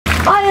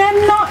I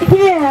am not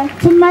here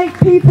to make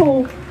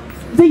people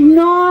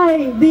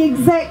deny the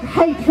exact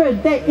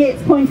hatred that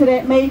gets pointed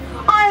at me.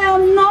 I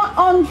am not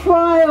on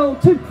trial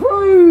to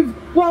prove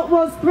what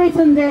was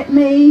threatened at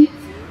me.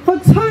 For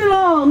too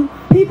long,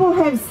 people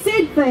have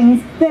said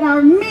things that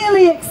are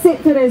merely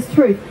accepted as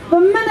truth. The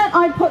minute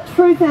I put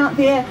truth out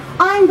there,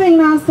 I'm being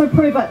asked to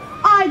prove it.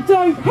 I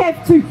don't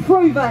have to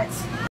prove it.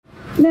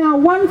 Now,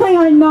 one thing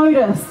I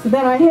noticed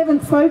that I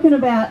haven't spoken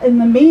about in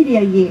the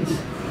media yet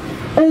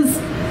is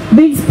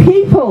these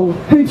people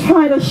who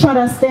try to shut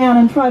us down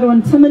and try to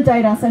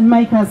intimidate us and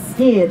make us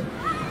scared.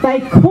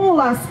 They call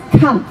us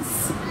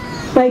cunts.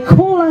 They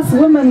call us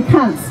women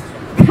cunts.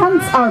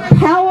 Cunts are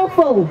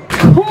powerful.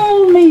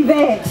 Call me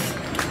that.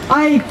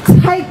 I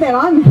take that.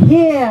 I'm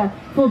here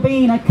for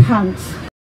being a cunt.